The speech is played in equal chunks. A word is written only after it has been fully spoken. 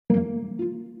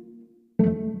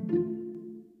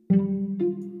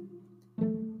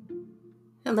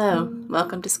Hello,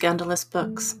 welcome to Scandalous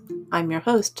Books. I'm your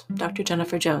host, Dr.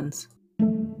 Jennifer Jones.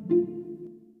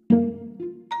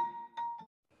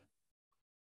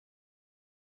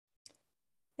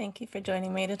 Thank you for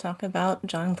joining me to talk about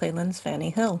John Cleland's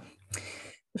Fanny Hill.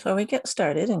 Before we get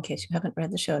started, in case you haven't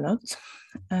read the show notes,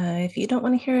 if you don't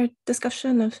want to hear a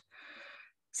discussion of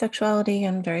sexuality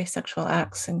and various sexual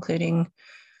acts, including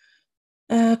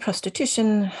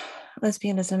prostitution,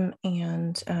 lesbianism,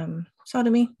 and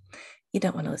sodomy, you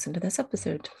don't want to listen to this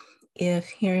episode. If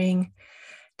hearing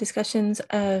discussions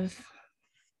of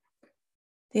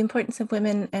the importance of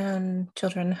women and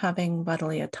children having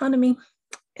bodily autonomy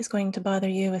is going to bother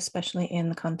you, especially in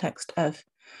the context of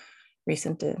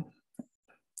recent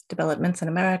developments in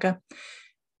America,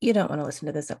 you don't want to listen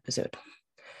to this episode.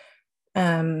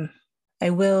 I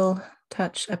will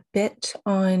touch a bit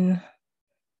on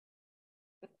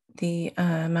the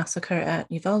massacre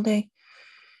at Uvalde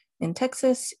in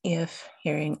Texas. If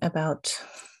hearing about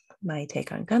my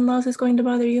take on gun laws is going to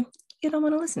bother you, you don't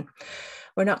want to listen.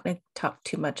 We're not going to talk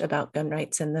too much about gun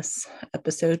rights in this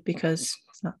episode because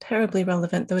it's not terribly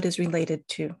relevant, though it is related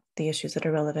to the issues that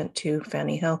are relevant to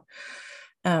Fanny Hill.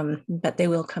 But they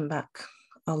will come back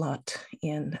a lot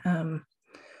in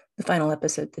the final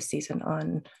episode this season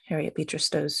on Harriet Beecher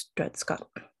Stowe's Dred Scott.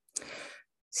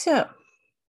 So,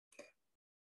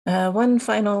 one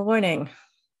final warning.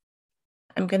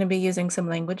 I'm going to be using some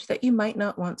language that you might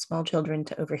not want small children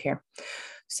to overhear.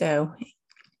 So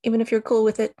even if you're cool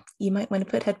with it, you might want to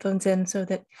put headphones in so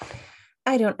that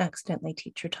I don't accidentally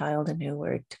teach your child a new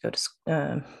word to go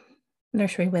to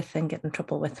nursery with and get in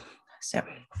trouble with. So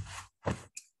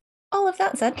all of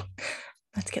that said,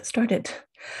 let's get started.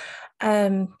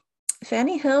 Fanny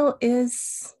Hill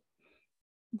is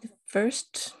the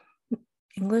first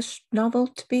English novel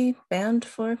to be banned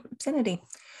for obscenity.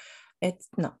 It's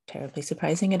not terribly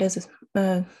surprising. It is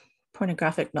a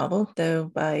pornographic novel, though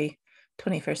by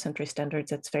 21st century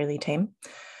standards, it's fairly tame.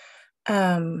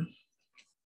 John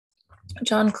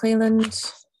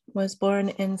Cleland was born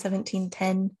in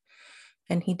 1710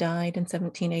 and he died in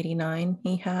 1789.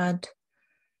 He had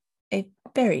a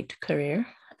varied career.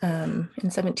 In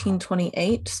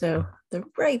 1728, so the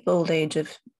ripe old age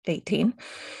of 18,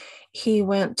 he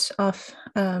went off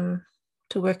to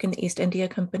work in the East India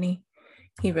Company.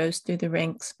 He rose through the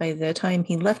ranks. By the time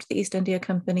he left the East India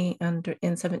Company in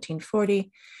 1740,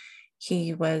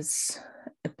 he was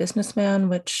a businessman,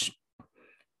 which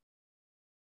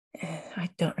I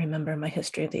don't remember my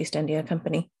history of the East India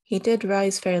Company. He did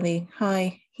rise fairly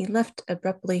high. He left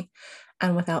abruptly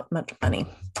and without much money.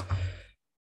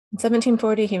 In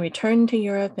 1740, he returned to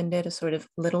Europe and did a sort of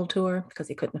little tour because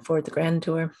he couldn't afford the grand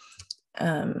tour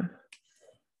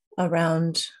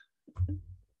around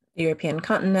the European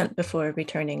continent before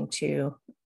returning to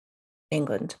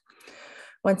England.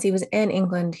 Once he was in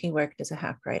England, he worked as a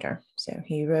hack writer. So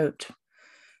he wrote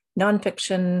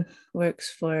nonfiction works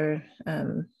for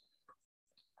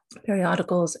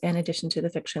periodicals in addition to the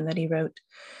fiction that he wrote.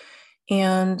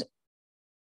 And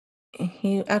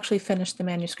he actually finished the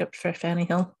manuscript for Fanny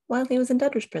Hill while he was in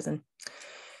debtor's prison.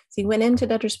 So he went into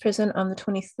debtor's prison on the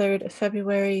 23rd of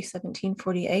February,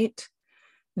 1748,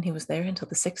 and he was there until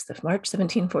the 6th of March,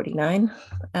 1749.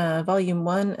 Volume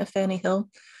 1 of Fanny Hill,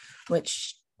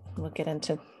 which we'll get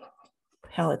into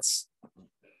how it's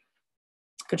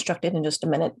constructed in just a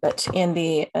minute, but in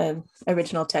the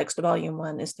original text, volume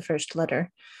 1 is the first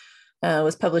letter,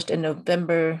 was published in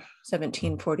November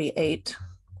 1748,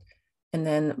 and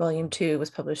then volume 2 was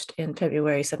published in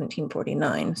February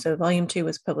 1749. So volume 2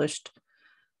 was published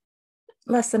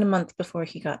less than a month before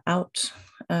he got out.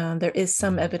 There is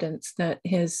some evidence that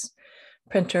his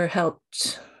printer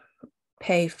helped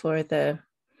pay for the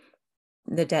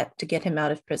debt to get him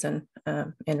out of prison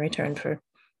in return for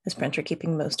his printer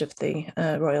keeping most of the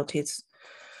royalties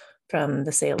from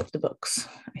the sale of the books.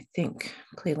 I think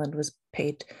Cleland was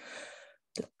paid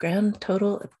the grand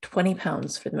total of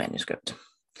 £20 for the manuscript.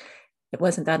 It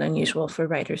wasn't that unusual for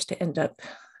writers to end up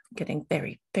getting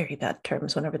very, very bad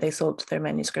terms whenever they sold their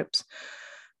manuscripts.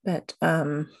 But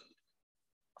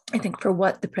I think for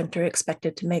what the printer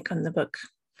expected to make on the book,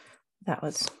 that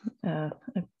was a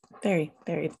very,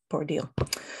 very poor deal.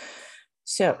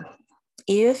 So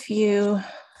if you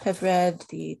have read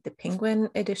the Penguin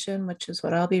edition, which is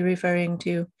what I'll be referring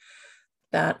to,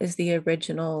 that is the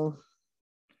original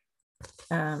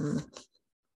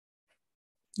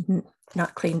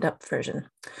not cleaned up version.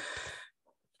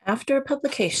 After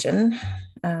publication,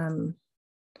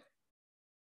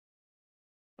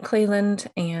 Cleland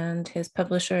and his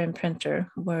publisher and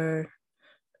printer were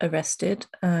arrested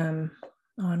on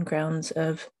grounds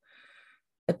of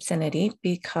obscenity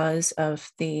because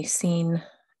of the scene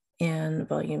in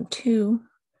volume 2,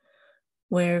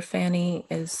 where Fanny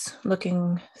is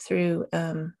looking through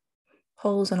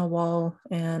holes in a wall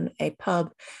in a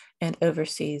pub and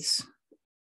oversees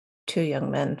 2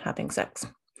 young men having sex.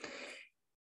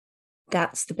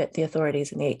 That's the bit the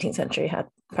authorities in the 18th century had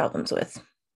problems with.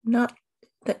 Not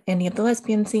any of the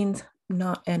lesbian scenes,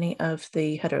 not any of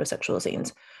the heterosexual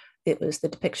scenes. It was the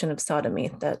depiction of sodomy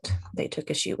that they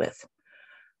took issue with.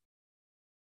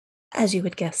 As you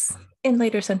would guess, in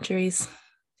later centuries,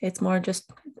 it's more just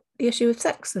the issue of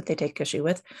sex that they take issue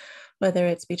with, whether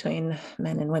it's between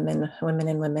men and women,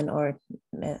 and women, or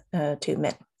 2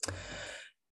 men.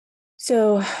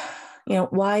 So,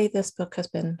 why this book has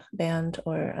been banned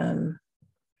or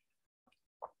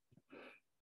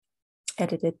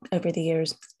edited over the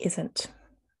years isn't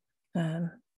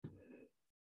at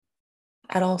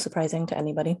all surprising to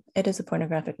anybody. It is a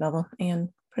pornographic novel, and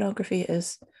pornography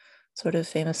is sort of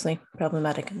famously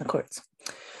problematic in the courts.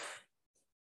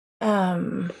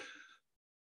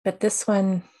 But this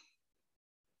one,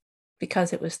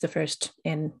 because it was the first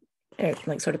in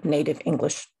sort of native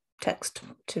English text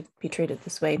to be treated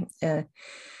this way,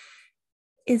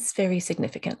 is very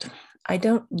significant. I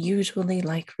don't usually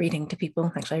like reading to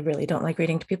people. Actually, I really don't like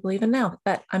reading to people even now,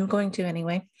 but I'm going to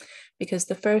anyway, because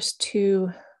the first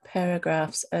 2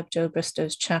 paragraphs of Joe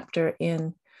Bristow's chapter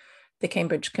in the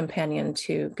Cambridge Companion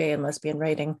to Gay and Lesbian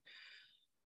Writing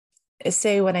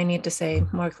say what I need to say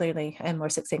more clearly and more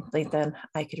succinctly than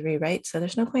I could rewrite. So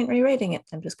there's no point rewriting it.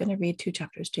 I'm just going to read 2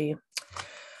 chapters to you.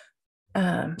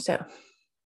 So,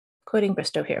 quoting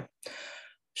Bristow here.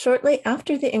 Shortly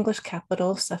after the English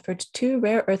capital suffered 2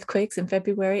 rare earthquakes in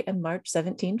February and March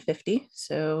 1750,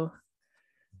 so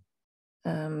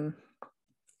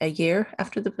a year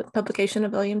after the publication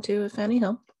of Volume 2 of Fanny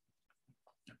Hill,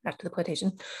 back to the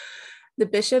quotation, the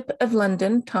Bishop of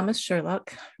London, Thomas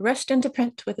Sherlock, rushed into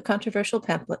print with a controversial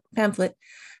pamphlet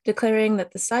declaring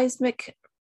that the seismic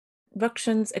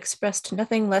ructions expressed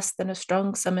nothing less than a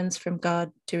strong summons from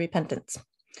God to repentance.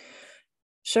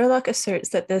 Sherlock asserts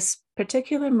that this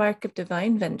particular mark of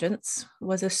divine vengeance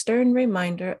was a stern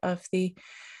reminder of the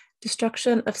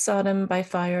destruction of Sodom by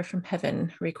fire from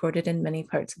heaven, recorded in many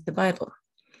parts of the Bible.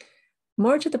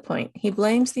 More to the point, he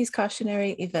blames these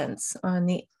cautionary events on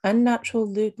the unnatural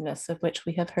lewdness of which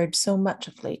we have heard so much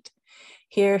of late.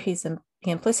 Here he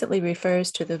implicitly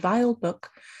refers to the vile book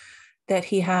that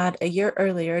he had a year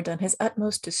earlier done his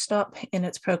utmost to stop in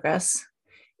its progress.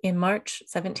 In March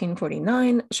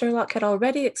 1749, Sherlock had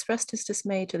already expressed his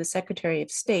dismay to the Secretary of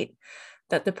State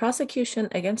that the prosecution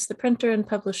against the printer and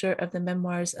publisher of the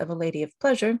Memoirs of a Lady of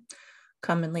Pleasure,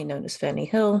 commonly known as Fanny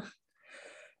Hill,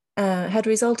 had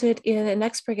resulted in an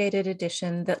expurgated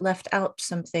edition that left out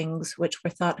some things which were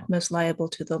thought most liable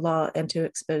to the law and to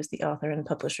expose the author and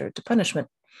publisher to punishment.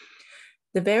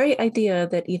 The very idea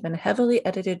that even a heavily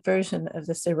edited version of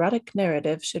this erotic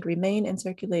narrative should remain in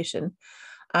circulation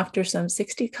after some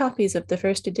 60 copies of the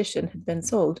first edition had been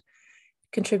sold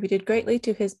contributed greatly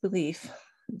to his belief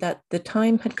that the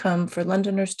time had come for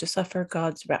Londoners to suffer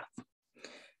God's wrath.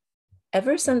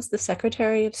 Ever since the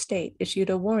Secretary of State issued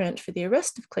a warrant for the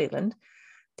arrest of Cleland,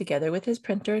 together with his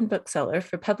printer and bookseller,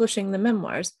 for publishing the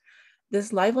Memoirs,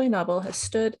 this lively novel has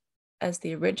stood as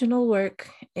the original work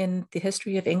in the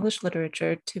history of English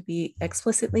literature to be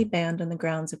explicitly banned on the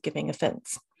grounds of giving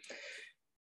offence.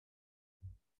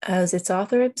 As its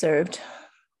author observed,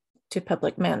 to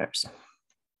public manners.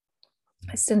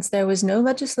 Since there was no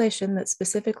legislation that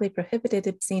specifically prohibited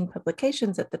obscene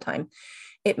publications at the time,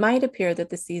 it might appear that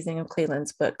the seizing of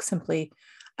Cleland's book simply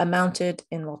amounted,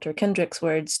 in Walter Kendrick's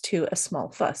words, to a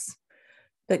small fuss.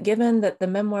 But given that the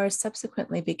Memoirs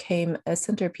subsequently became a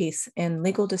centerpiece in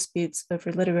legal disputes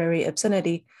over literary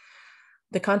obscenity,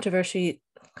 the controversy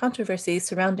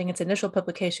surrounding its initial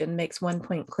publication makes one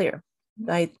point clear.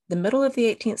 By the middle of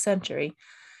the 18th century,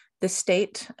 the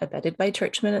state, abetted by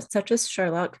churchmen such as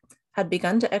Sherlock, had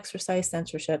begun to exercise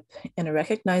censorship in a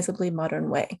recognizably modern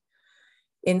way,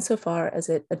 insofar as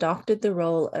it adopted the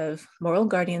role of moral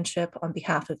guardianship on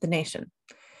behalf of the nation.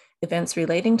 Events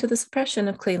relating to the suppression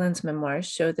of Cleland's memoirs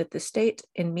show that the state,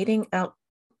 in meting out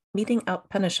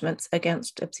punishments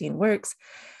against obscene works,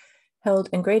 held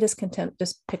in greatest contempt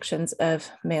depictions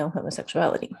of male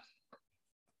homosexuality.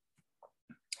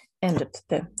 End of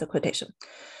the quotation.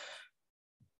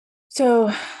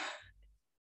 So,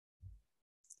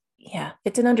 yeah,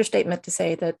 it's an understatement to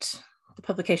say that the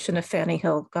publication of Fanny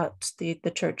Hill got the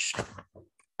church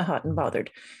hot and bothered,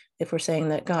 if we're saying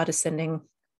that God is sending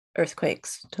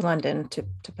earthquakes to London to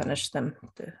punish them,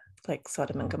 like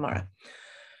Sodom and Gomorrah.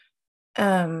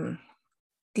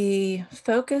 The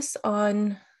focus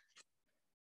on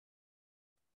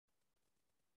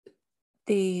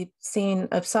the scene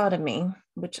of sodomy,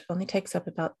 which only takes up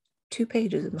about 2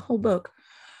 pages in the whole book,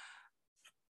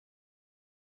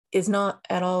 is not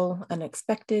at all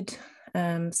unexpected.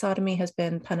 Sodomy has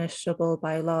been punishable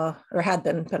by law, or had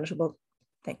been punishable,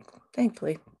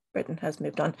 thankfully, Britain has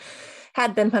moved on,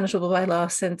 had been punishable by law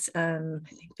since I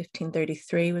think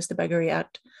 1533 was the Buggery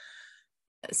Act.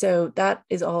 So that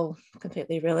is all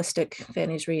completely realistic.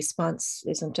 Fanny's response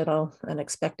isn't at all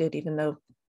unexpected, even though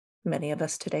many of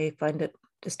us today find it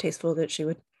distasteful that she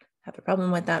would have a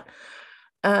problem with that.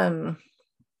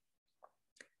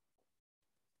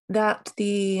 That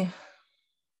the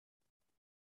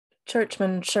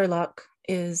churchman Sherlock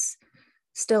is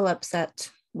still upset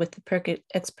with the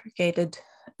expurgated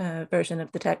version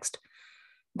of the text,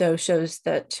 though, shows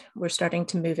that we're starting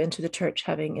to move into the church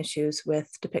having issues with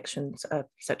depictions of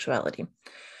sexuality.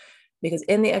 Because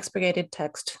in the expurgated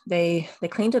text, they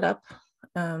cleaned it up.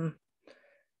 I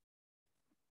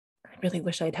really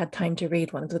wish I'd had time to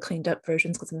read one of the cleaned up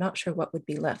versions because I'm not sure what would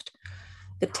be left.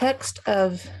 The text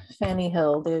of Fanny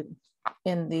Hill,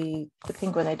 in the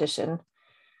Penguin edition,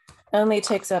 only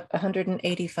takes up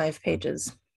 185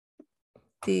 pages.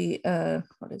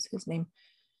 What is his name?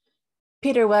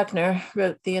 Peter Wagner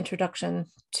wrote the introduction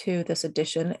to this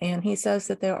edition, and he says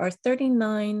that there are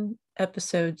 39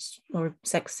 episodes or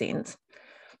sex scenes.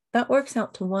 That works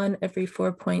out to 1 every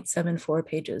 4.74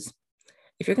 pages.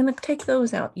 If you're going to take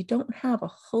those out, you don't have a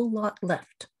whole lot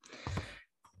left.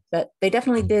 But they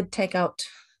definitely did take out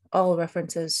all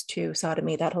references to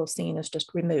sodomy. That whole scene is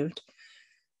just removed.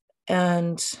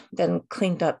 And then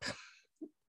cleaned up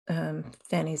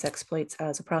Fanny's exploits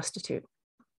as a prostitute.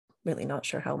 Really not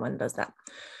sure how one does that.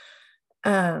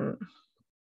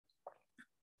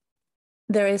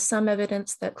 There is some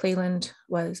evidence that Cleland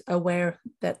was aware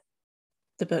that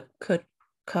the book could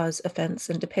cause offense,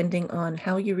 and depending on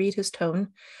how you read his tone,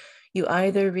 you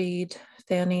either read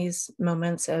Fanny's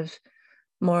moments of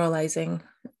moralizing.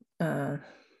 The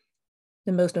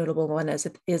most notable one is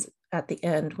at the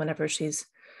end, whenever she's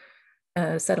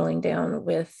settling down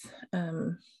with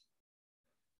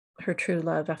her true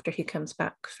love after he comes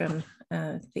back from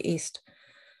the East.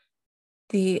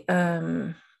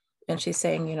 And she's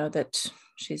saying, that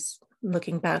she's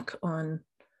looking back on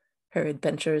her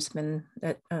adventures, and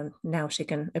that now she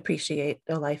can appreciate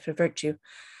a life of virtue.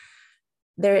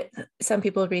 Some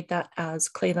people read that as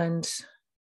Cleland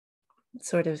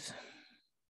sort of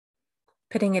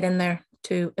putting it in there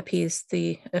to appease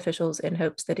the officials in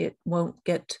hopes that it won't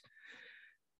get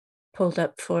pulled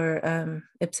up for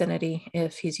obscenity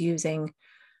if he's using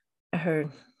her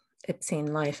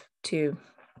obscene life to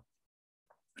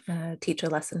teach a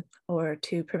lesson or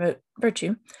to promote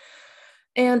virtue.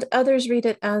 And others read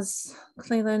it as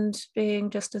Cleland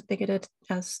being just as bigoted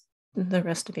as the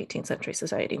rest of 18th century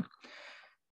society.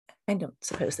 I don't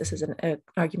suppose this is an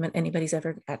argument anybody's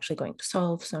ever actually going to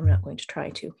solve, so I'm not going to try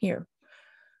to here.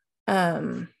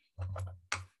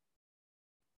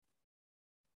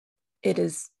 It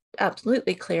is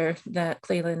absolutely clear that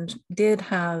Cleland did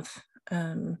have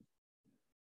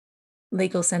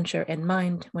legal censure in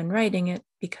mind when writing it,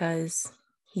 because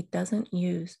he doesn't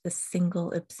use a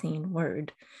single obscene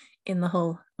word in the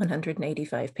whole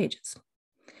 185 pages.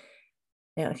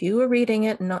 Now, if you were reading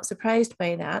it and not surprised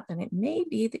by that, then it may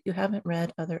be that you haven't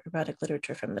read other erotic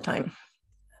literature from the time.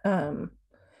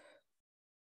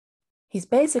 He's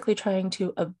basically trying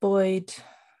to avoid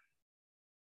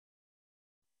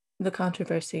the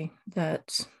controversy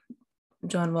that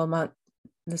John Wilmot,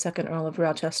 the second Earl of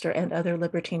Rochester, and other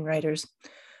libertine writers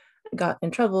got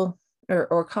in trouble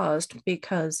or caused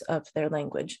because of their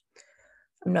language.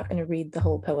 I'm not going to read the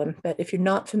whole poem, but if you're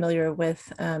not familiar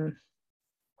with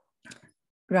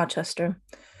Rochester,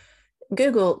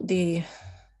 Google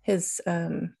his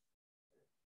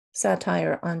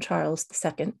satire on Charles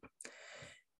II.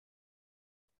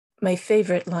 My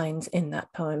favorite lines in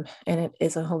that poem, and it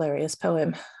is a hilarious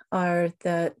poem, are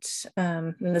that,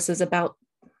 and this is about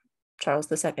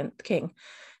Charles II, the king,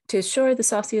 "'Tis sure the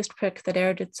sauciest prick that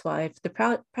e'er did swive, the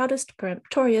proudest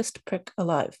peremptoriest prick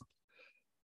alive."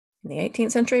 In the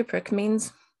 18th century, prick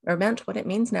meant what it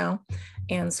means now,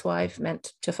 and swive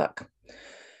meant to fuck.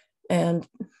 And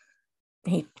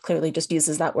he clearly just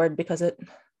uses that word because it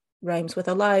rhymes with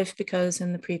alive, because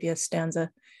in the previous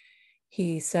stanza,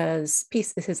 he says,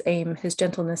 "Peace is his aim, his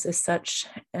gentleness is such,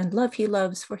 and love he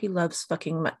loves, for he loves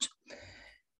fucking much."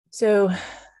 So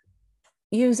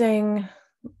using,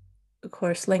 of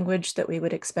course, language that we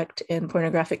would expect in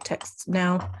pornographic texts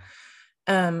now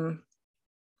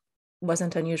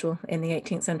wasn't unusual in the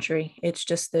 18th century. It's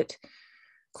just that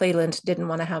Cleland didn't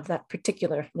want to have that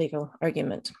particular legal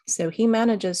argument. So he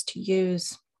manages to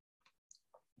use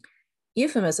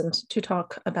euphemisms to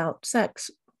talk about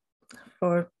sex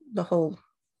for the whole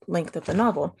length of the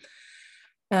novel.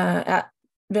 At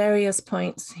various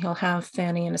points, he'll have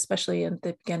Fanny, and especially in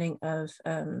the beginning of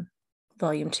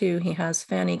volume 2, he has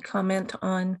Fanny comment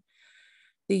on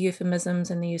the euphemisms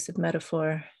and the use of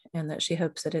metaphor, and that she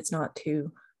hopes that it's not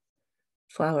too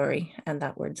flowery, and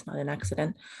that word's not an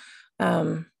accident.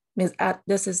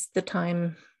 This is the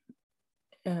time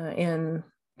in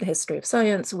the history of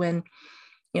science when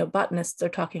botanists are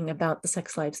talking about the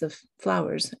sex lives of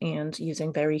flowers and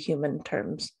using very human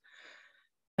terms.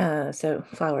 So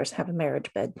flowers have a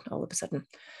marriage bed all of a sudden.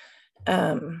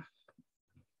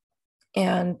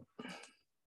 And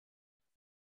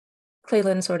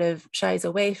Cleland sort of shies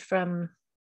away from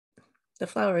the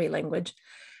flowery language,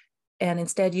 and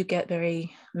instead you get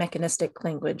very mechanistic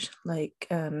language, like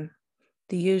the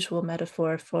usual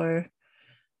metaphor for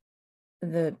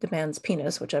the man's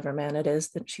penis, whichever man it is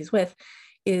that she's with,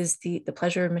 is the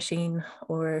pleasure machine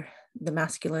or the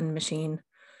masculine machine,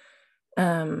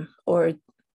 or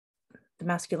the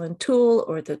masculine tool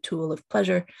or the tool of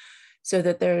pleasure, so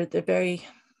that they're very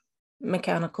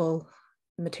mechanical,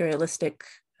 materialistic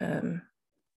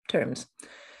terms.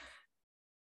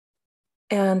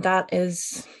 And that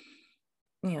is,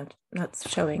 that's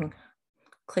showing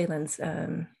Cleland's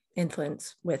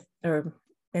influence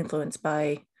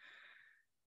by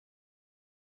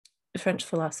French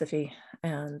philosophy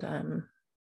and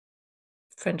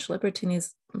French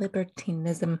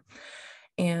libertinism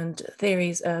and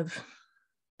theories of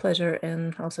pleasure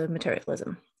and also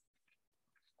materialism.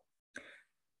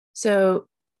 So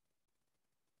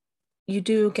you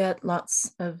do get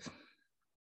lots of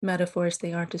metaphors.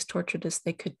 They aren't as tortured as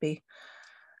they could be.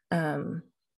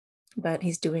 But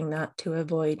he's doing that to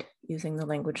avoid using the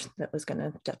language that was going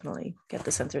to definitely get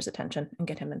the censor's attention and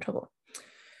get him in trouble.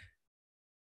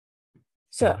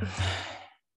 So,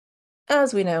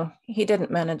 as we know, he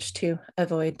didn't manage to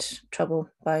avoid trouble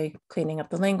by cleaning up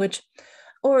the language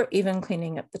or even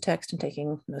cleaning up the text and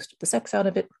taking most of the sex out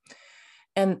of it.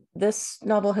 And this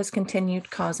novel has continued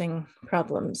causing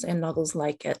problems in novels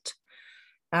like it.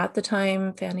 At the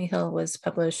time Fanny Hill was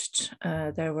published,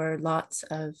 there were lots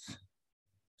of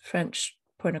French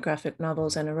pornographic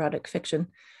novels and erotic fiction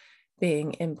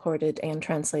being imported and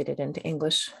translated into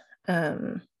English.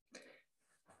 And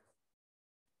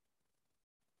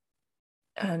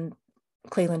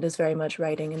Cleland is very much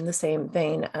writing in the same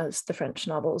vein as the French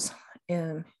novels.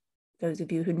 And those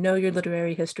of you who know your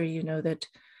literary history, you know that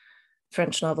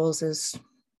French novels is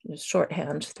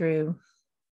shorthand through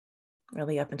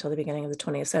really up until the beginning of the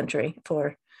 20th century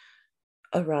for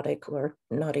erotic or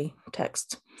naughty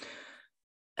texts.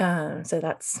 So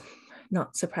that's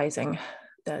not surprising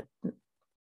that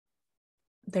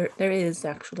there is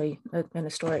actually an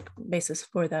historic basis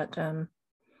for that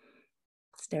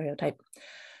stereotype.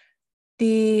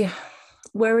 The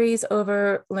worries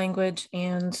over language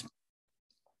and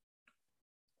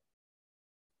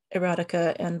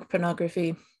erotica and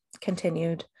pornography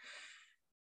continued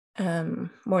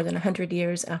more than 100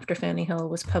 years after Fanny Hill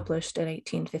was published in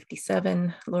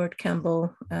 1857. Lord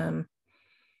Campbell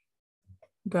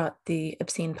brought the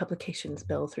Obscene Publications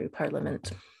Bill through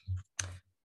Parliament.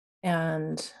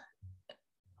 And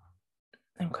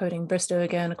I'm quoting Bristow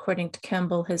again, according to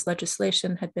Campbell, his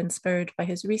legislation had been spurred by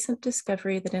his recent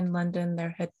discovery that in London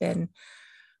there had been,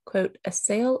 quote, a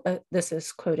sale, this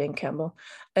is quoting Campbell,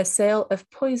 a sale of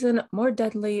poison more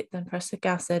deadly than prussic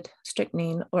acid,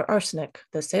 strychnine, or arsenic,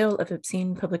 the sale of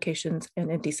obscene publications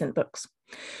and indecent books.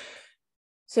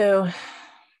 So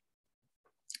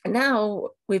now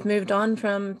we've moved on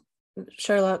from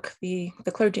Sherlock, the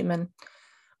clergyman,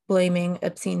 blaming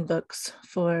obscene books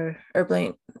for, or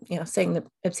saying that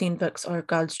obscene books are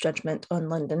God's judgment on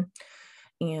London,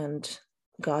 and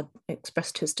God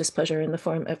expressed his displeasure in the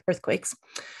form of earthquakes.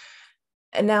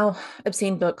 And now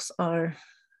obscene books are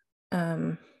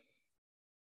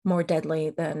more deadly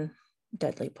than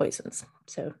deadly poisons.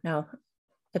 So now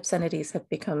obscenities have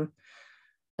become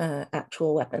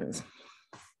actual weapons.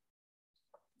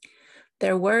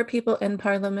 There were people in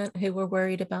Parliament who were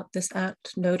worried about this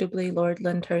act, notably Lord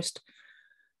Lyndhurst,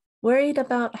 worried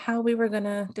about how we were going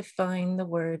to define the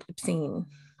word obscene,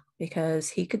 because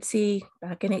he could see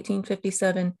back in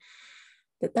 1857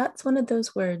 that that's one of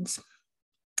those words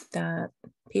that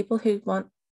people who want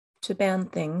to ban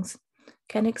things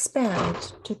can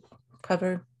expand to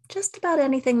cover just about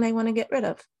anything they want to get rid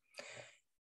of.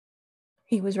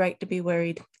 He was right to be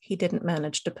worried. He didn't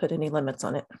manage to put any limits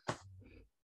on it.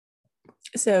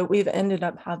 So we've ended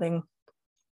up having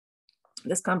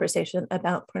this conversation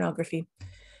about pornography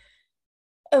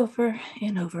over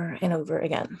and over and over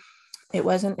again. It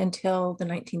wasn't until the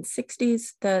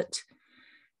 1960s that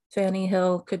Fanny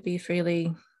Hill could be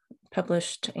freely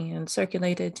published and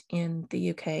circulated in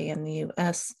the UK and the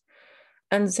US.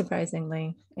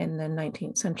 Unsurprisingly, in the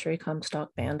 19th century,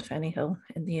 Comstock banned Fanny Hill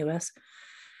in the US.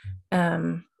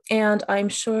 And I'm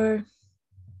sure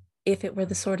if it were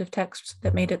the sort of text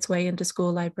that made its way into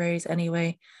school libraries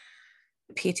anyway,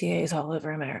 PTAs all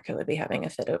over America would be having a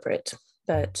fit over it.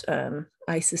 But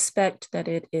I suspect that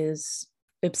it is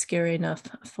obscure enough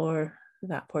for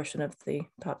that portion of the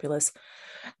populace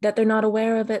that they're not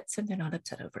aware of it, so they're not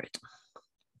upset over it.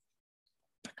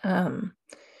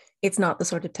 It's not the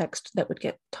sort of text that would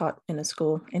get taught in a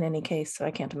school in any case, so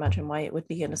I can't imagine why it would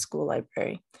be in a school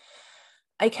library.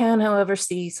 I can, however,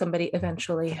 see somebody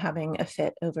eventually having a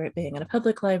fit over it being in a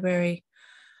public library,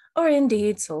 or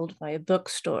indeed sold by a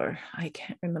bookstore. I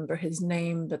can't remember his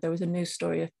name, but there was a news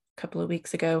story a couple of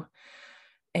weeks ago.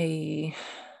 A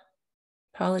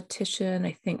politician,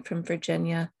 I think from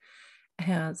Virginia,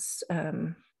 has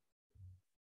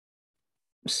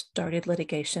started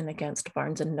litigation against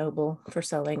Barnes and Noble for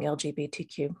selling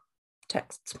LGBTQ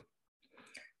texts.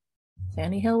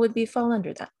 Fanny Hill would fall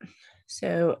under that.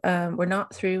 So we're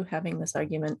not through having this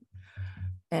argument,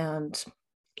 and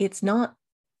it's not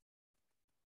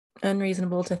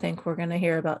unreasonable to think we're going to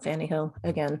hear about Fanny Hill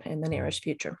again in the nearest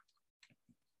future.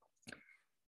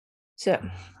 So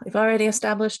we've already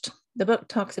established the book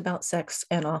talks about sex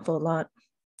an awful lot,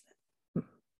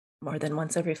 more than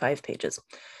once every 5 pages.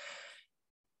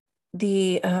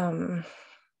 The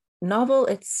novel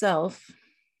itself,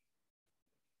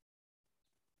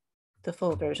 the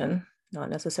full version, not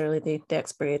necessarily the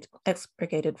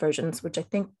expurgated versions, which I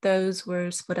think those were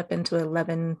split up into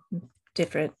 11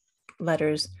 different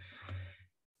letters.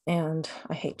 And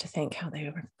I hate to think how they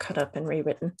were cut up and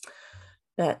rewritten.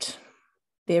 But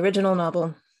the original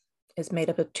novel is made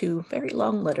up of 2 very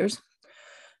long letters.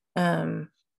 I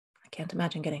can't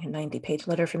imagine getting a 90-page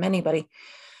letter from anybody.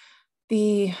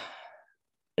 The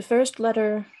first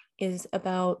letter is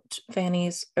about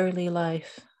Fanny's early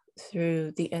life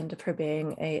through the end of her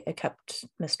being a kept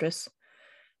mistress.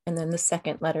 And then the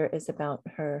second letter is about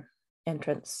her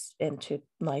entrance into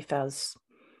life as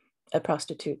a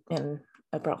prostitute in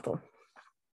a brothel.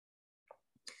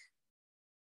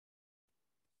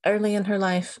 Early in her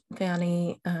life,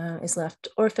 Fanny is left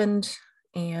orphaned,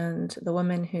 and the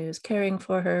woman who's caring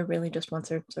for her really just wants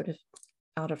her sort of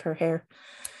out of her hair.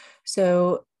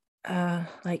 So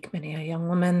like many a young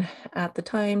woman at the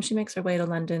time, she makes her way to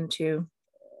London to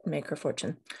make her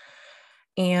fortune.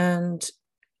 And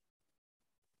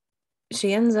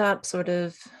she ends up sort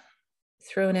of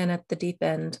thrown in at the deep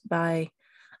end by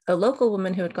a local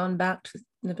woman who had gone back to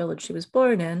the village she was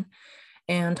born in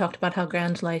and talked about how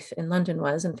grand life in London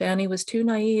was. And Fanny was too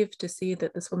naive to see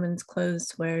that this woman's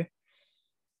clothes were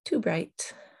too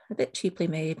bright, a bit cheaply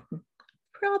made.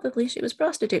 Probably she was a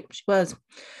prostitute. She was.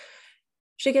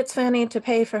 She gets Fanny to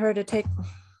pay for her to take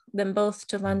them both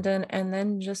to London, and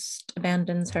then just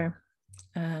abandons her.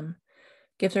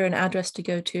 Gives her an address to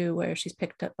go to where she's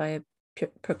picked up by a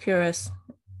procuress,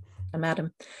 a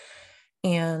madam,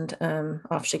 and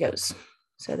off she goes.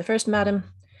 So the first madam,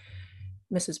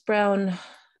 Mrs. Brown,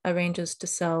 arranges to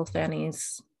sell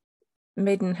Fanny's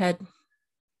maidenhead,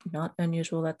 not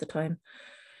unusual at the time,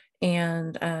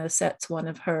 and sets one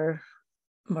of her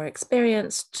more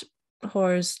experienced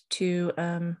whores to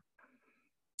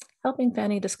helping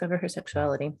Fanny discover her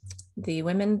sexuality. The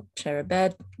women share a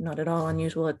bed, not at all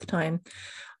unusual at the time.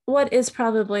 What is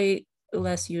probably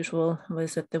less usual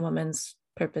was that the woman's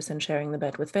purpose in sharing the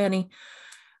bed with Fanny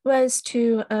was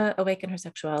to awaken her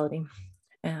sexuality.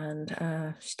 And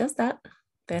she does that.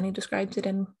 Fanny describes it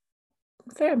in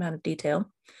a fair amount of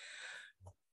detail.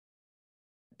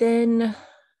 Then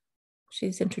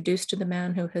she's introduced to the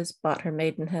man who has bought her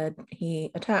maidenhead. He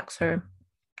attacks her.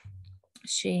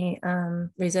 She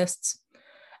resists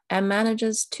and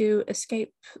manages to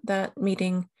escape that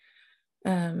meeting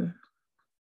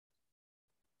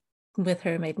with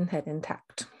her maidenhead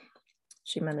intact.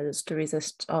 She manages to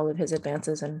resist all of his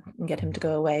advances and get him to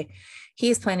go away.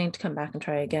 He's planning to come back and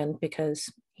try again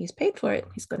because he's paid for it.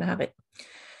 He's going to have it.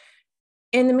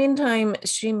 In the meantime,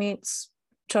 she meets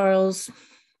Charles.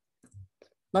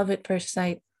 Love at first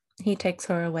sight. He takes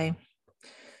her away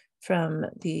from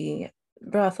the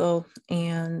brothel,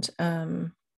 and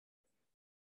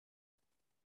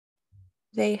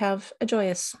they have a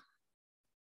joyous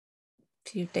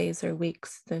few days or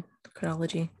weeks. The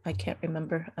chronology, I can't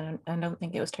remember. I don't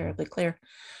think it was terribly clear.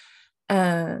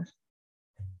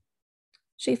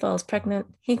 She falls pregnant.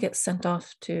 He gets sent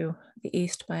off to the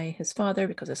east by his father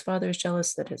because his father is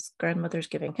jealous that his grandmother's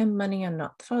giving him money and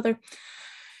not the father.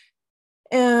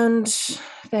 And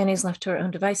Fanny's left to her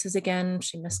own devices again.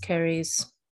 She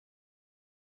miscarries.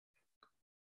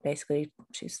 basically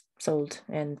she's sold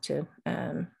into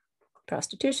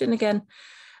prostitution again.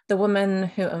 The woman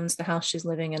who owns the house she's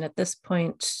living in at this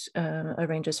point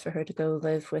arranges for her to go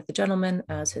live with the gentleman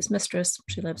as his mistress.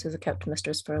 She lives as a kept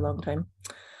mistress for a long time,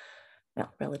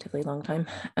 well, relatively long time.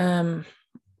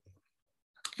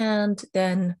 And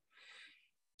then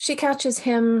she catches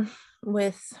him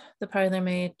with the parlor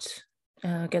maid,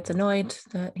 gets annoyed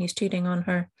that he's cheating on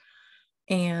her,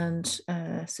 and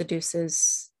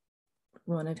seduces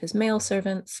one of his male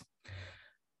servants.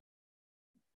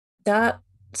 That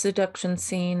seduction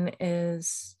scene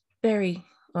is very,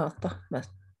 well,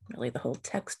 really the whole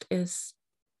text is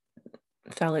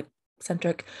phallic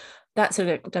centric. That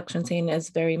seduction scene is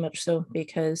very much so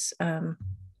because the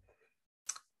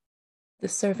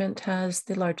servant has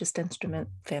the largest instrument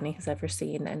Fanny has ever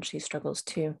seen, and she struggles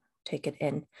to take it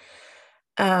in.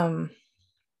 The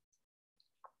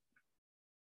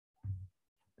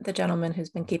gentleman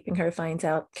who's been keeping her finds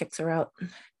out, kicks her out,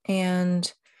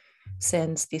 and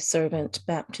sends the servant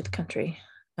back to the country.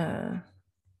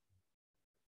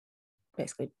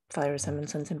 Basically fires him and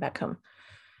sends him back home.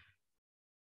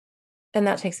 And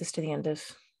that takes us to the end of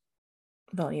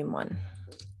volume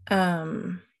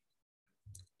 1.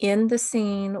 In the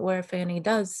scene where Fanny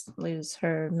does lose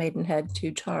her maidenhead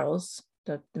to Charles,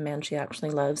 the man she actually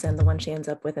loves and the one she ends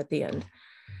up with at the end,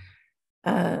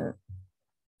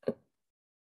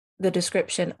 the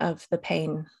description of the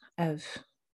pain of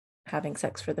having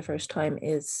sex for the first time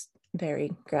is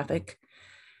very graphic,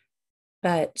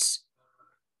 but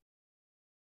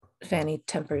Fanny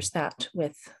tempers that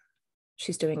with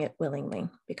she's doing it willingly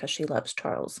because she loves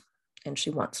Charles and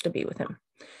she wants to be with him.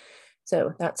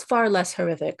 So that's far less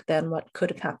horrific than what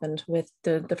could have happened with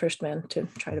the first man to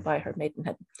try to buy her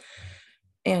maidenhead.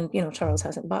 And, you know, Charles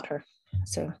hasn't bought her.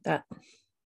 So that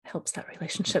helps that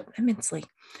relationship immensely.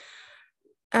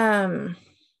 The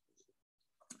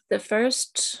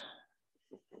first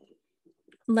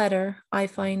letter I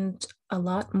find a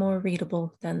lot more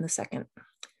readable than the second.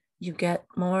 You get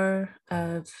more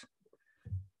of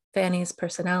Fanny's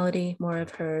personality, more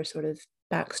of her sort of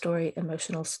backstory,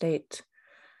 emotional state.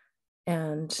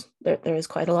 And there is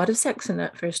quite a lot of sex in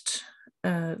that first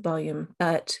volume,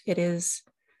 but it is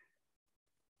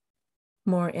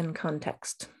more in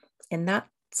context. In that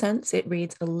sense, it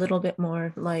reads a little bit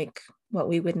more like what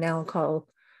we would now call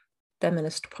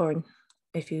feminist porn,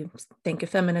 if you think of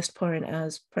feminist porn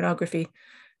as pornography.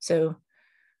 So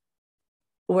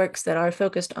works that are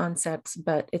focused on sex,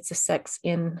 but it's a sex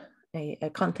in a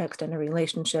context and a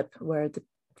relationship where the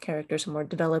characters are more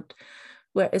developed.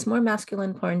 Whereas more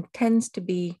masculine porn tends to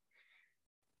be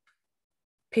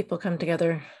people come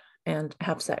together and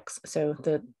have sex. So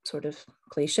the sort of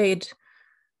cliched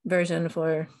version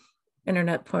for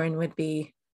internet porn would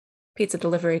be pizza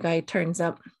delivery guy turns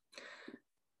up,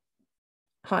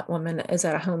 hot woman is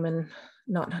at home and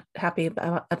not happy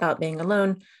about being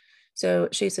alone. So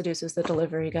she seduces the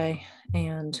delivery guy,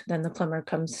 and then the plumber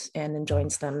comes in and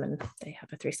joins them and they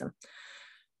have a threesome.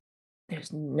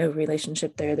 There's no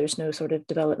relationship there. There's no sort of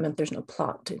development. There's no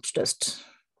plot. It's just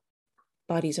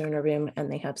bodies are in a room and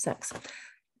they have sex.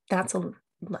 That's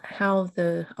how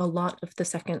a lot of the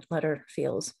second letter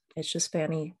feels. It's just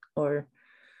Fanny or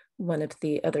one of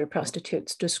the other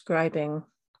prostitutes describing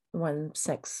one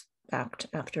sex act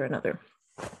after another.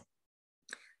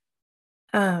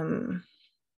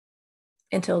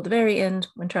 Until the very end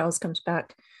when Charles comes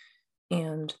back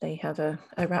and they have a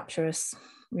rapturous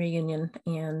reunion.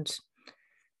 And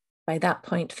by that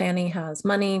point, Fanny has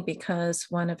money because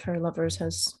one of her lovers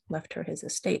has left her his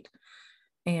estate.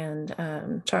 And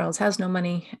Charles has no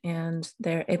money, and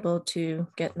they're able to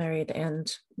get married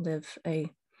and live a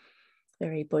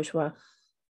very bourgeois,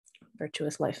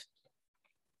 virtuous life.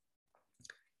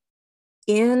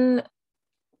 In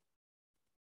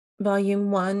volume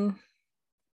 1,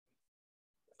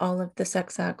 all of the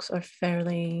sex acts are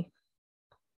fairly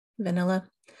vanilla,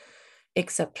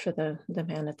 except for the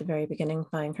man at the very beginning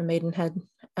buying her maidenhead.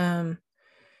 In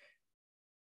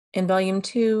volume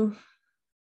 2,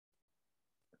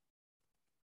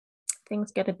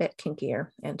 things get a bit kinkier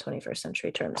in 21st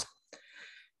century terms.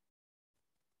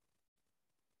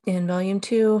 In volume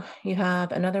 2, you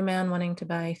have another man wanting to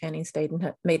buy Fanny's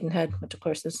maidenhead, which of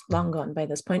course is long gone by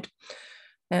this point.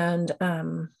 And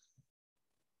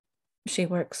she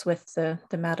works with the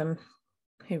madam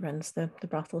who runs the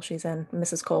brothel she's in,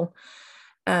 Mrs. Cole,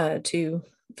 to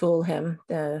fool him.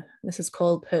 Mrs.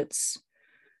 Cole puts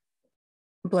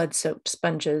blood-soaked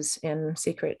sponges in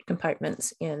secret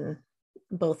compartments in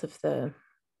both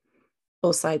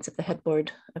sides of the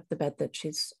headboard of the bed that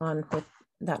she's on with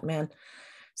that man.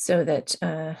 so that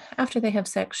after they have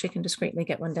sex, she can discreetly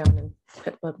get one down and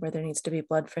put blood where there needs to be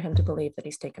blood for him to believe that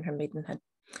he's taken her maidenhead.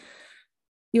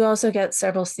 You also get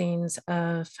several scenes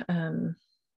of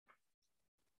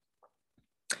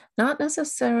not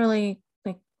necessarily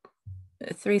like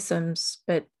threesomes,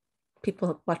 but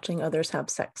people watching others have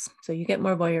sex. So you get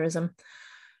more voyeurism.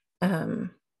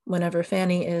 Whenever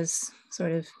Fanny is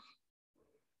sort of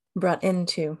brought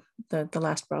into the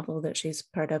last brothel that she's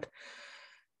part of,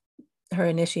 her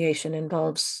initiation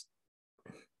involves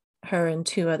her and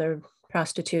two other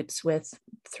prostitutes with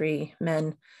three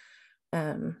men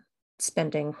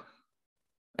spending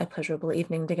a pleasurable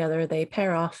evening together. They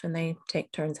pair off and they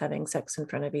take turns having sex in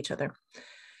front of each other.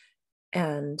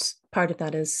 And part of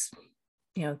that is,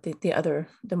 you know,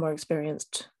 the more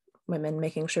experienced women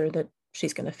making sure that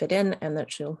she's going to fit in and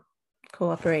that she'll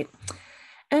cooperate.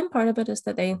 And part of it is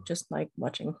that they just like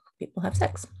watching people have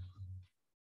sex.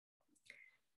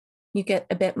 You get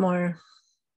a bit more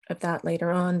of that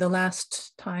later on. The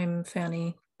last time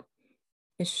Fanny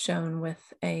is shown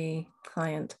with a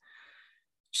client,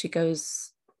 she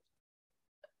goes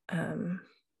to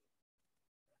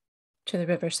the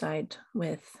riverside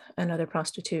with another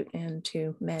prostitute and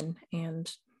two men, and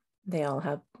they all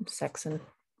have sex in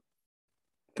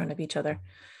front of each other.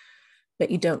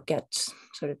 But you don't get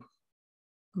sort of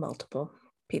multiple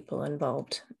people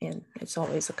involved in, it's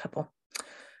always a couple.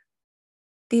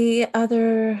 The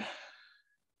other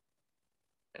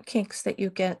kinks that you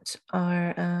get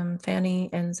are Fanny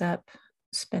ends up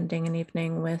spending an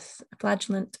evening with a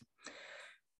flagellant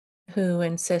who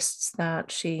insists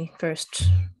that she first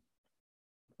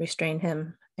restrain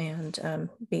him and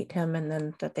beat him, and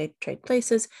then that they trade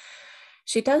places.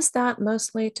 She does that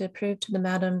mostly to prove to the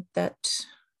madam that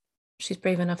she's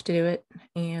brave enough to do it,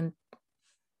 and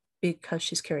because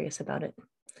she's curious about it.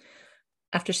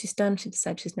 After she's done, she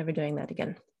decides she's never doing that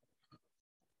again.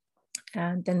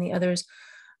 And then the others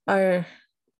are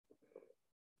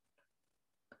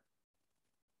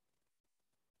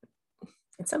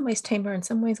in some ways tamer, in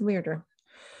some ways weirder.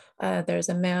 There's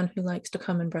a man who likes to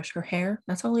come and brush her hair.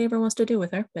 That's all he ever wants to do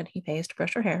with her, but he pays to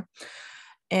brush her hair.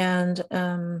 And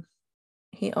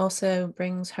he also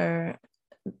brings her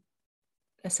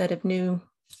a set of new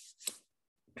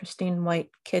pristine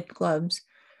white kid gloves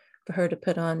for her to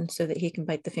put on so that he can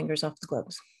bite the fingers off the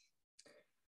gloves.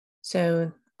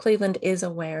 So Cleland is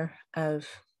aware of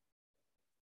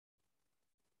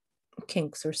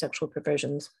kinks or sexual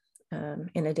perversions,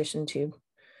 in addition to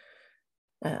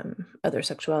other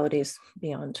sexualities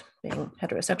beyond being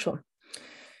heterosexual.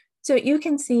 So you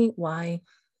can see why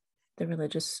the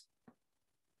religious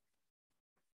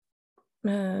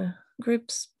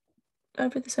groups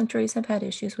over the centuries have had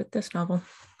issues with this novel.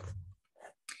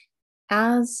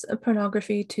 As a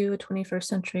pornography to a 21st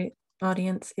century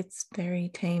audience, it's very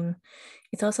tame.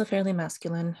 It's also fairly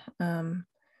masculine.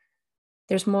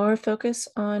 There's more focus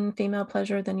on female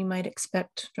pleasure than you might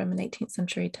expect from an 18th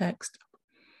century text.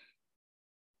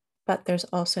 But there's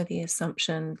also the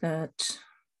assumption that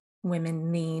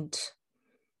women need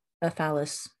a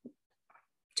phallus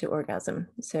to orgasm.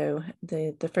 So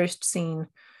the first scene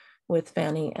with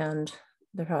Fanny and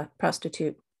the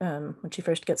prostitute, when she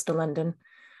first gets to London,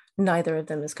 neither of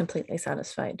them is completely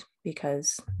satisfied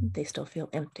because they still feel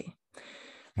empty.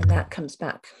 And that comes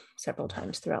back several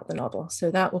times throughout the novel.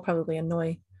 So that will probably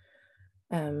annoy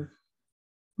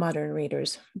modern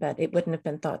readers, but it wouldn't have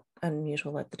been thought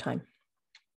unusual at the time.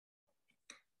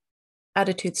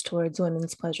 Attitudes towards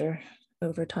women's pleasure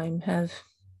over time have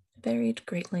varied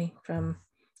greatly from,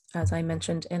 as I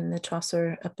mentioned in the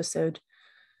Chaucer episode,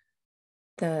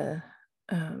 the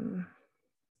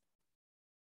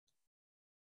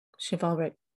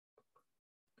chivalric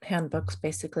handbooks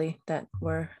basically that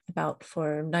were about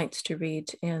for knights to read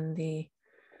in the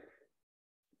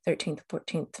 13th,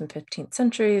 14th, and 15th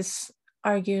centuries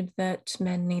argued that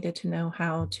men needed to know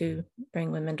how to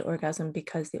bring women to orgasm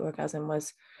because the orgasm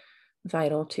was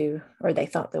vital to, or they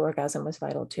thought the orgasm was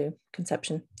vital to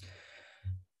conception.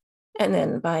 And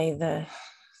then by the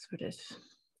sort of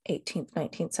 18th,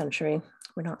 19th century,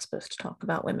 we're not supposed to talk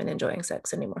about women enjoying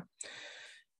sex anymore.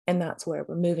 And that's where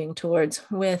we're moving towards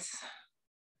with,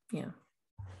 you know,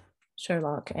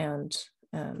 Sherlock and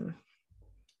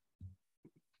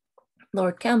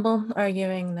Lord Campbell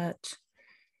arguing that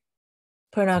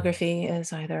pornography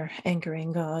is either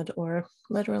angering God or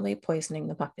literally poisoning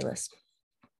the populace.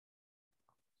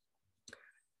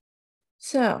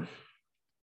 So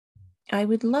I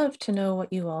would love to know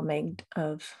what you all made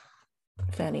of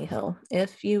Fanny Hill.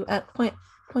 If you at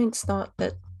points thought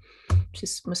that she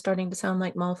was starting to sound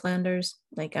like Moll Flanders,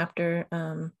 like after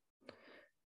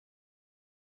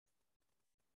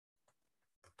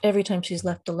every time she's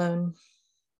left alone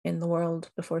in the world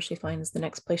before she finds the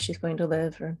next place she's going to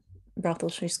live or brothel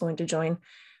she's going to join,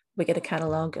 we get a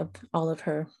catalog of all of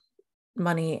her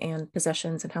money and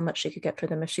possessions and how much she could get for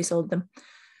them if she sold them.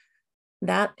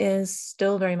 That is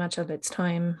still very much of its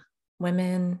time.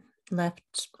 Women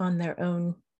left on their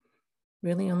own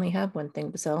really only have one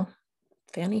thing to sell.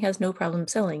 Fanny has no problem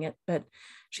selling it, but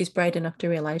she's bright enough to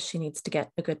realize she needs to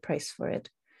get a good price for it.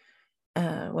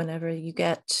 Whenever you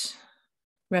get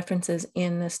references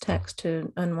in this text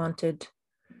to unwanted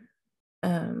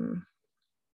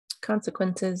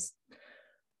consequences,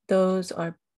 those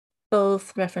are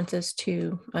both references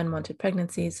to unwanted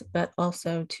pregnancies, but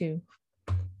also to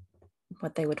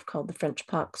what they would have called the French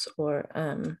pox or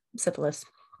syphilis.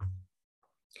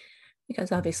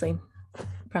 Because obviously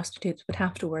prostitutes would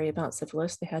have to worry about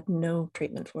syphilis. They had no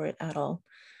treatment for it at all.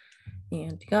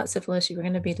 And if you got syphilis, you were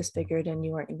going to be disfigured and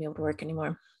you weren't going to be able to work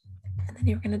anymore. And then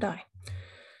you were going to die.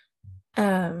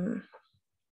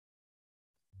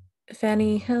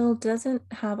 Fanny Hill doesn't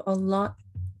have a lot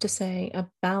to say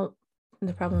about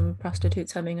the problem of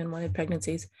prostitutes having unwanted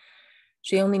pregnancies.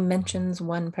 She only mentions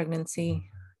one pregnancy,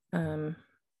 and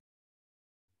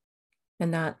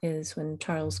that is when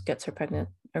Charles gets her pregnant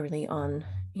early on,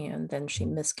 and then she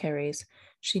miscarries.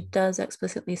 She does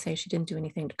explicitly say she didn't do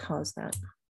anything to cause that,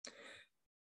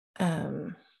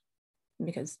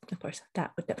 because, of course,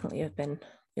 that would definitely have been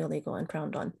illegal and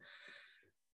frowned on.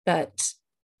 But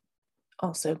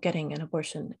also getting an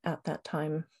abortion at that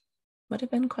time would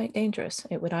have been quite dangerous.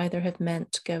 It would either have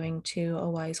meant going to a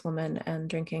wise woman and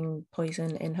drinking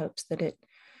poison in hopes that it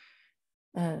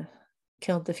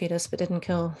killed the fetus but didn't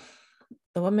kill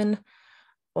the woman,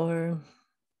 or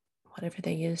whatever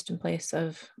they used in place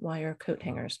of wire coat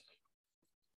hangers.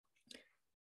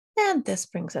 And this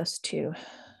brings us to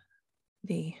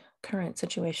the current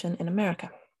situation in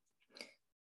America.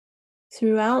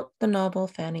 Throughout the novel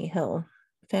Fanny Hill,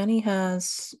 Fanny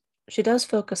does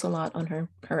focus a lot on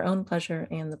her own pleasure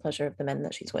and the pleasure of the men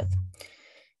that she's with.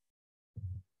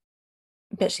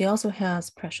 But she also has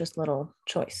precious little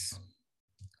choice.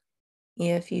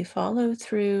 If you follow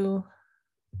through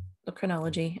the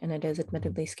chronology, and it is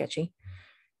admittedly sketchy,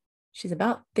 she's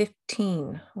about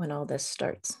 15 when all this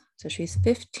starts. So she's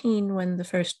 15 when the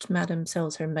first madam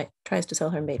tries to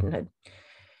sell her maidenhood.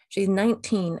 She's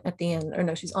 19 at the end, or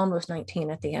no, she's almost 19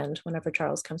 at the end whenever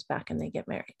Charles comes back and they get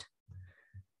married.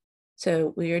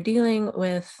 So we are dealing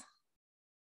with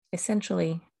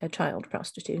essentially a child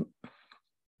prostitute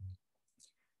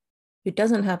who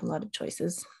doesn't have a lot of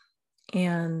choices,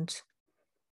 and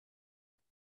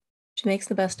she makes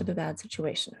the best of a bad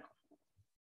situation.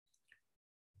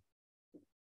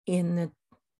 In the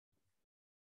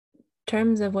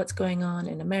terms of what's going on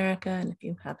in America, and if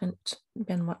you haven't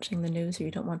been watching the news or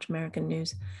you don't watch American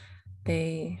news,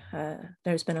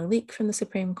 there's been a leak from the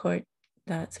Supreme Court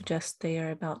that suggests they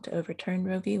are about to overturn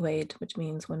Roe v. Wade, which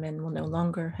means women will no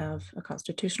longer have a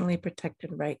constitutionally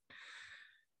protected right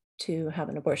to have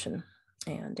an abortion.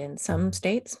 And in some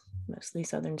states, mostly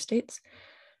southern states,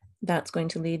 that's going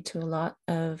to lead to a lot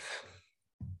of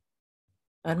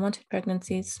unwanted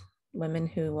pregnancies, women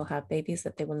who will have babies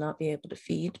that they will not be able to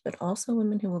feed, but also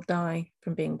women who will die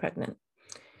from being pregnant,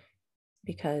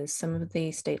 because some of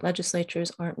the state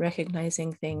legislatures aren't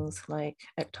recognizing things like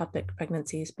ectopic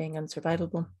pregnancies being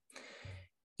unsurvivable,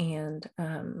 and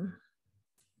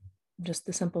just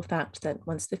the simple fact that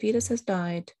once the fetus has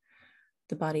died,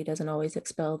 the body doesn't always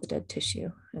expel the dead tissue,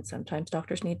 and sometimes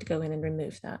doctors need to go in and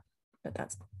remove that, but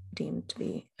that's deemed to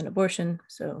be an abortion,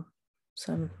 so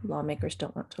some lawmakers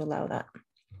don't want to allow that.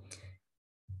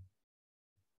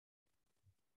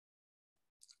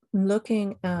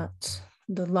 Looking at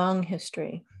the long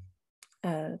history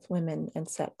of women and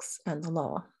sex and the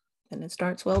law, and it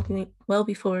starts well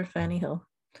before Fanny Hill,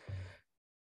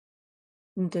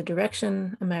 the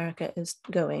direction America is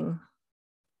going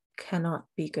cannot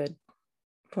be good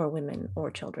for women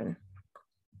or children.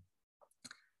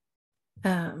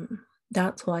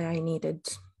 That's why I needed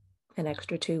an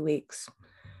extra 2 weeks,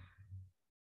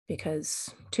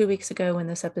 because 2 weeks ago when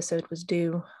this episode was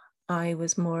due, I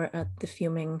was more at the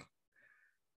fuming,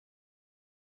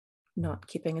 not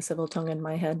keeping a civil tongue in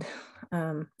my head,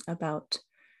 about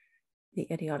the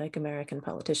idiotic American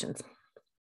politicians.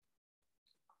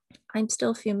 I'm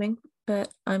still fuming,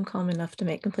 but I'm calm enough to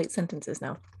make complete sentences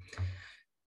now.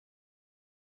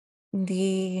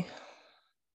 The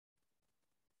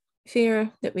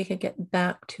fear that we could get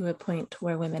back to a point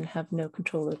where women have no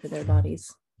control over their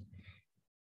bodies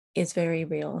is very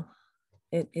real.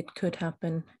 It could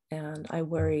happen, and I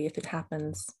worry if it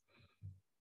happens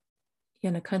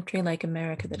in a country like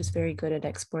America that is very good at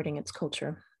exporting its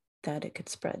culture, that it could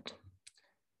spread.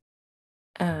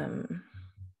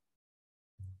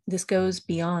 this goes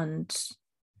beyond,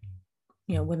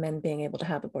 women being able to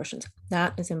have abortions.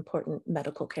 That is important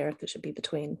medical care that should be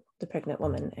between the pregnant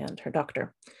woman and her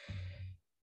doctor.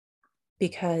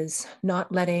 Because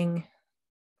not letting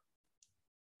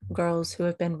girls who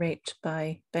have been raped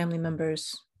by family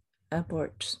members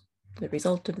abort the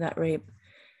result of that rape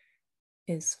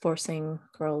is forcing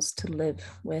girls to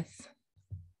live with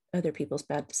other people's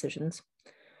bad decisions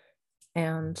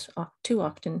and too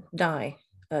often die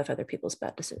of other people's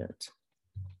bad decisions.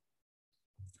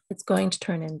 It's going to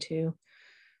turn into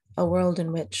a world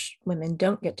in which women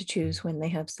don't get to choose when they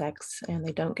have sex and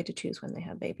they don't get to choose when they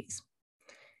have babies.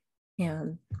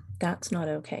 And that's not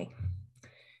okay.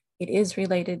 It is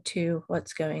related to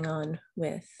what's going on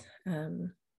with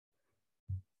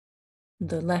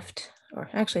the left, or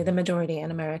actually the majority in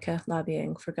America,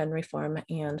 lobbying for gun reform,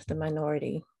 and the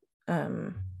minority,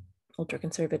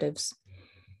 ultra-conservatives,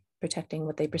 protecting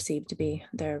what they perceive to be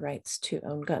their rights to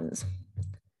own guns.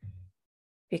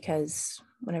 Because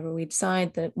whenever we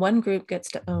decide that one group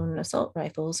gets to own assault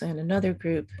rifles and another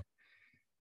group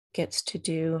gets to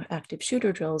do active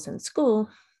shooter drills in school,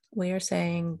 we are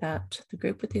saying that the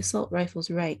group with the assault rifles'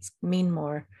 rights mean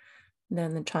more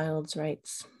than the child's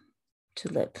rights to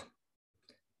live.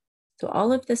 So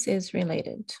all of this is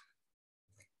related,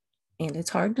 and it's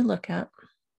hard to look at,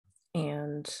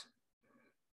 and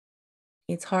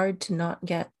it's hard to not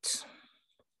get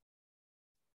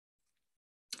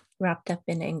wrapped up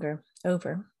in anger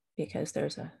over, because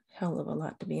there's a hell of a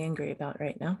lot to be angry about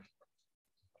right now.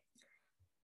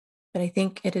 But I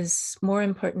think it is more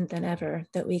important than ever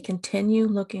that we continue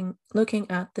looking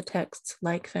at the texts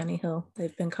like Fanny Hill.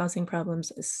 They've been causing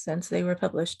problems since they were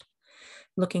published,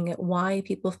 looking at why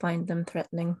people find them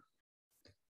threatening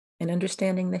and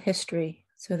understanding the history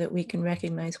so that we can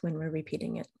recognize when we're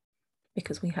repeating it,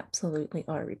 because we absolutely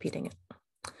are repeating it.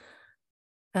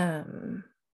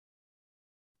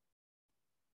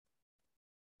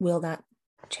 Will that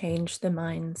change the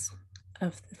minds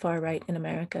of the far right in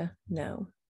America? No.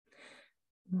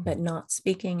 But not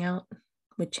speaking out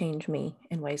would change me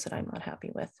in ways that I'm not happy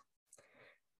with.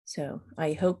 So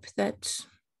I hope that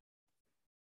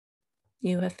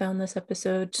you have found this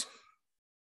episode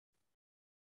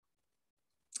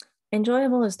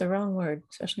enjoyable is the wrong word,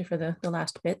 especially for the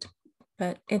last bit,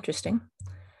 but interesting,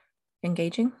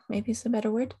 engaging, maybe is a better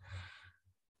word.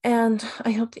 And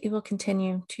I hope that you will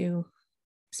continue to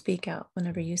speak out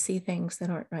whenever you see things that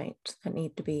aren't right, that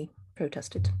need to be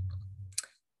protested.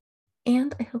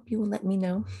 And I hope you will let me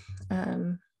know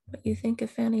what you think of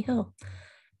Fanny Hill.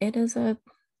 It is a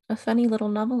funny little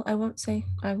novel. I won't say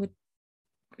I would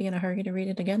be in a hurry to read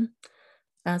it again.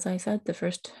 As I said, the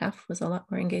first half was a lot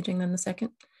more engaging than the second.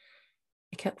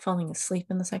 I kept falling asleep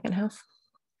in the second half.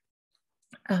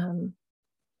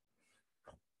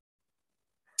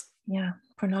 Yeah,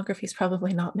 pornography is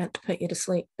probably not meant to put you to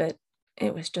sleep, but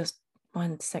it was just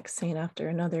one sex scene after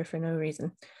another for no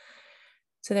reason.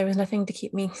 So there was nothing to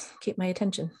keep my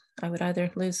attention. I would either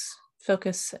lose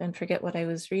focus and forget what I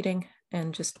was reading,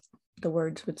 and just the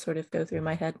words would sort of go through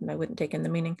my head and I wouldn't take in the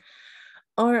meaning,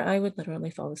 or I would literally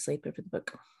fall asleep over the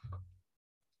book.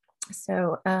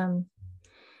 So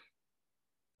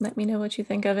let me know what you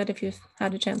think of it if you've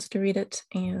had a chance to read it.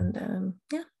 And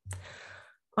yeah,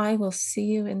 I will see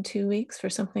you in 2 weeks for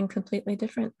something completely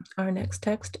different. Our next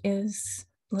text is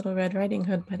Little Red Riding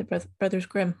Hood by the Brothers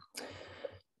Grimm.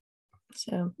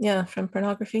 So yeah, from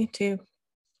pornography to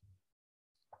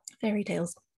fairy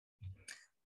tales.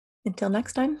 Until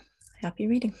next time, happy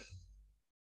reading.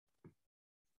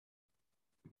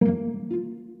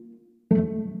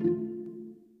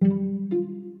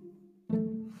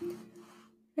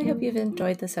 I hope you've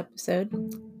enjoyed this episode.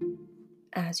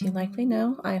 As you likely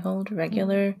know, I hold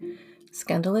regular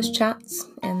scandalous chats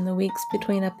in the weeks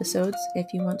between episodes.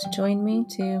 If you want to join me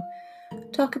to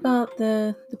talk about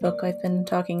the book I've been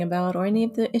talking about, or any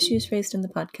of the issues raised in the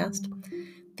podcast,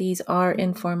 these are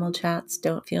informal chats.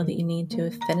 Don't feel that you need to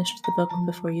have finished the book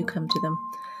before you come to them.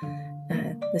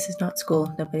 This is not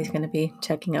school. Nobody's going to be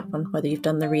checking up on whether you've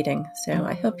done the reading. So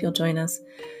I hope you'll join us.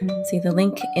 See the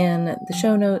link in the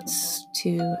show notes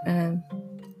to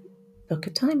book a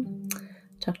time.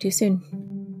 Talk to you soon.